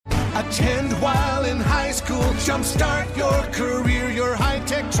Attend while in high school. Jumpstart your career. Your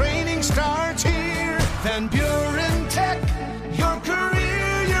high-tech training starts here. Van Buren Tech. Your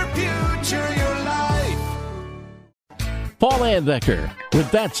career, your future, your life. Paul Anbecker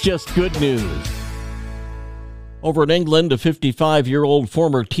with That's Just Good News. Over in England, a 55-year-old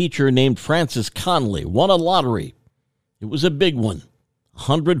former teacher named Frances Conley won a lottery. It was a big one,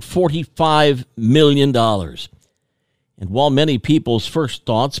 $145 million. And while many people's first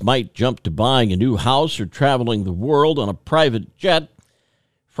thoughts might jump to buying a new house or traveling the world on a private jet,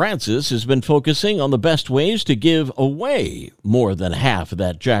 Frances has been focusing on the best ways to give away more than half of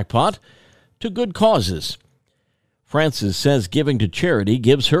that jackpot to good causes. Frances says giving to charity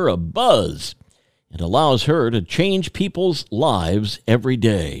gives her a buzz and allows her to change people's lives every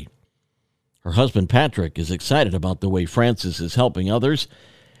day. Her husband Patrick is excited about the way Frances is helping others,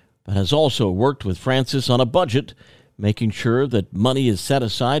 but has also worked with Frances on a budget, making sure that money is set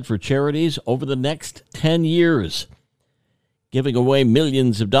aside for charities over the next 10 years. Giving away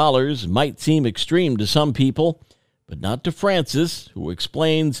millions of dollars might seem extreme to some people, but not to Frances, who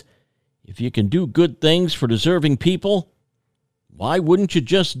explains, if you can do good things for deserving people, why wouldn't you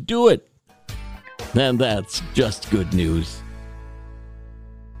just do it? And that's just good news.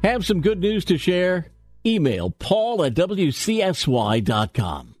 Have some good news to share? Email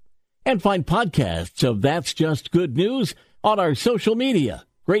paul@wcsy.com. And find podcasts of That's Just Good News on our social media,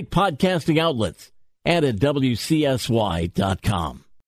 great podcasting outlets, and at wcsy.com.